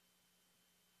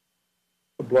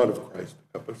 The blood of Christ,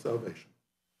 the cup of salvation.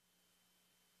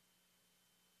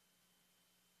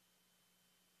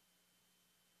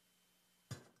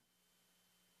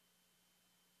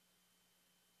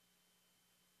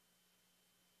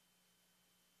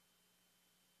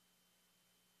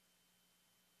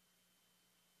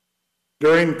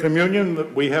 During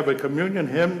communion, we have a communion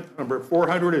hymn, number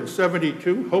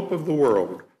 472, Hope of the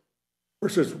World,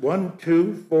 verses 1,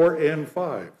 2, 4, and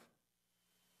 5.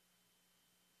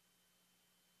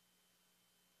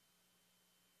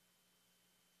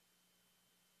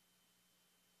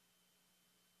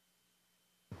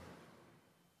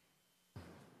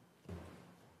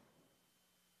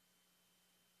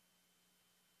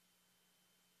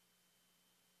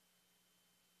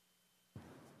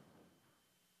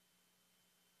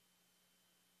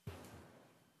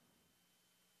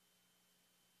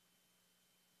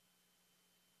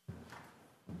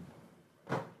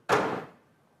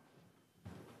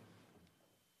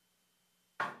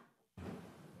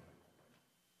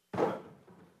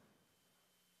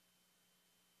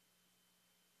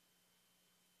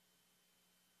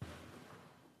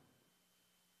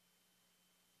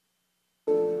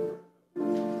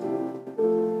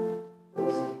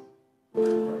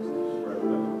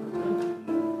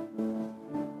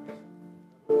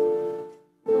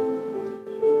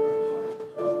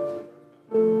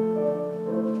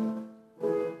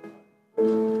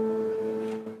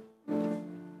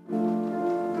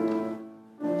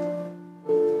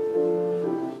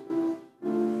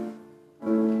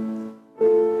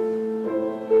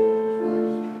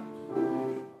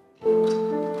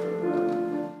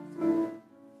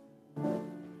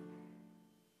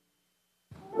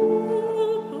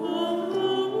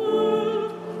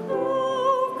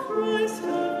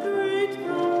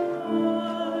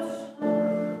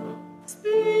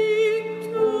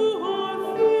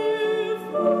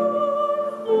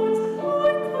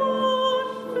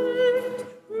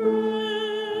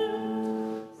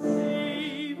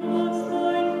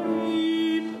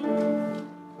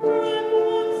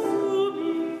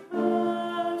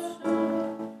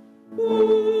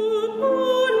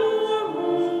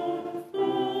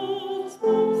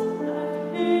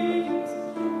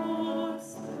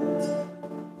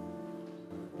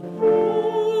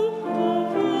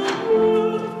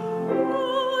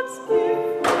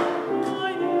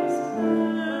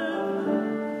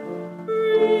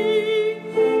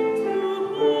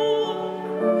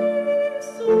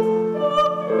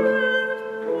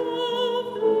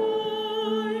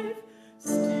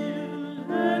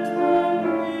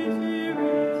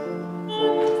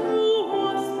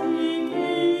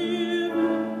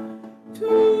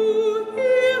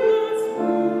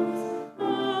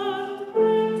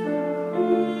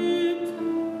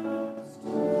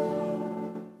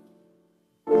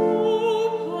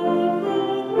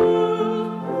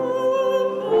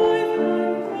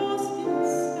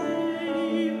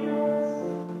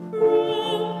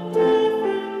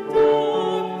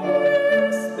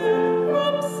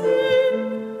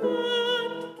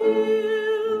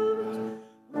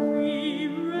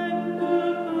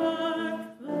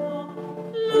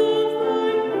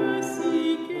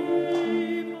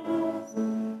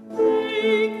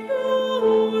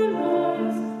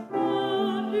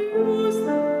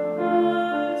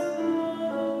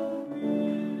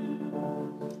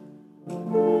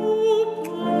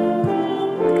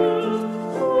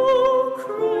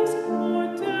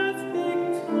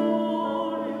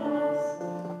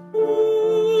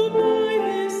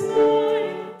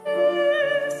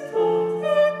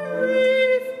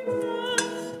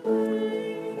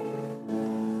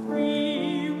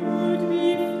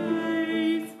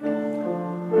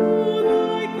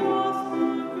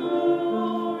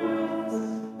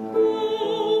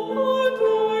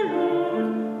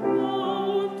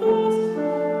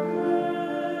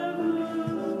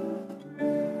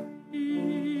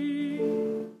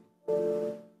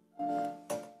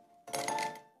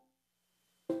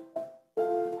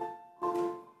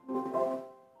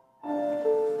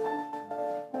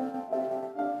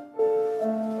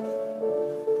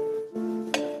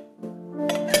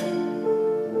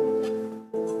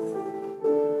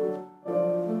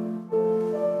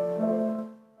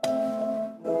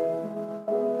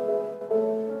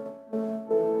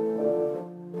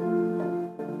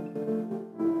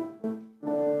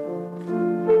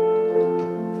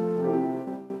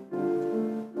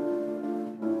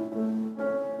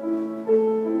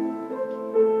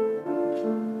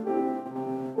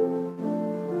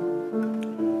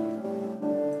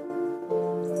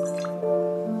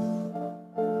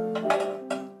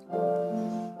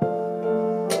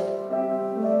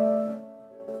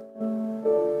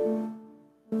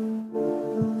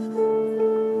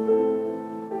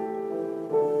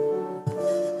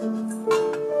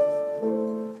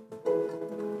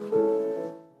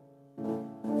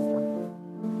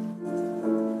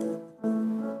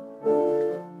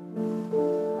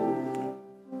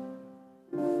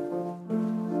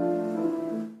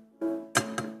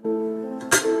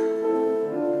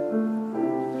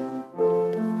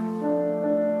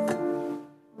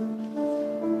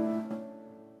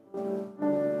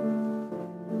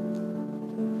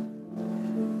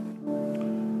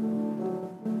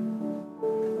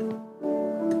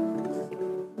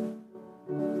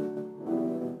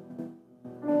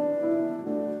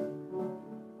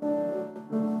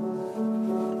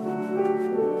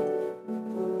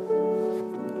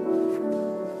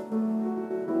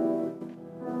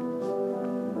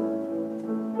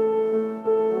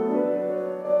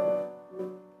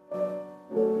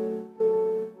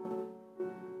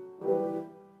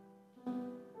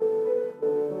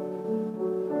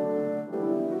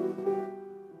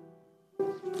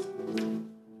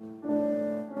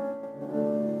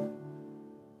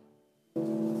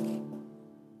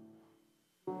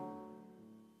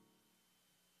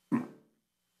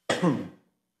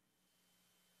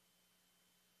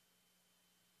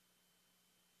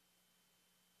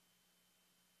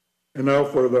 And now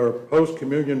for the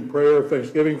post-communion prayer of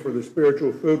thanksgiving for the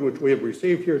spiritual food which we have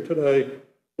received here today,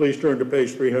 please turn to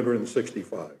page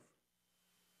 365.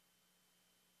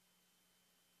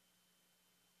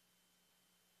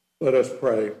 Let us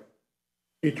pray.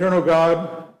 Eternal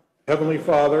God, Heavenly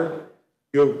Father,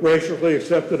 you have graciously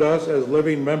accepted us as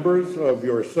living members of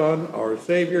your Son, our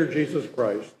Savior, Jesus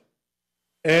Christ,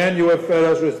 and you have fed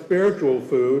us with spiritual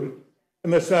food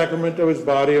in the sacrament of his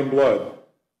body and blood.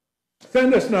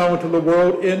 Send us now into the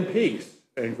world in peace,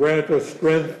 and grant us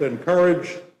strength and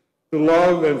courage to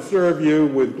love and serve you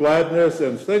with gladness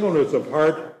and singleness of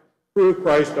heart through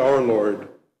Christ our Lord.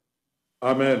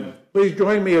 Amen. Please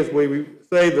join me as we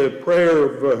say the prayer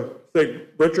of St.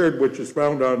 Richard, which is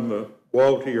found on the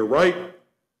wall to your right.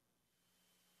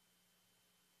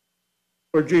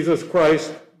 Lord Jesus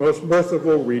Christ, most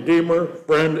merciful Redeemer,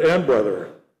 friend, and brother,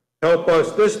 help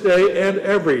us this day and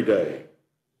every day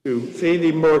to see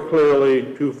thee more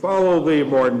clearly, to follow thee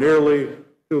more nearly,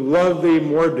 to love thee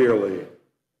more dearly,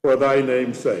 for thy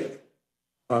name's sake.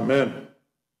 Amen.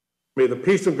 May the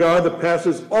peace of God that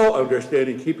passes all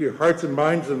understanding keep your hearts and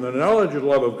minds in the knowledge and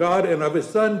love of God and of his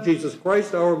Son, Jesus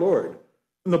Christ our Lord.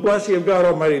 And the blessing of God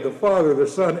Almighty, the Father, the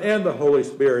Son, and the Holy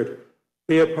Spirit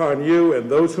be upon you and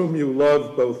those whom you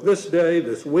love both this day,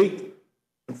 this week,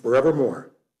 and forevermore.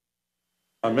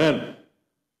 Amen.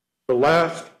 The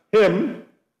last hymn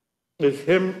is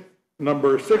hymn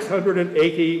number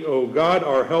 680, O God,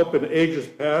 our help in ages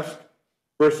past,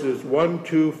 verses 1,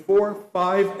 2, 4,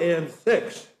 5, and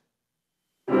 6.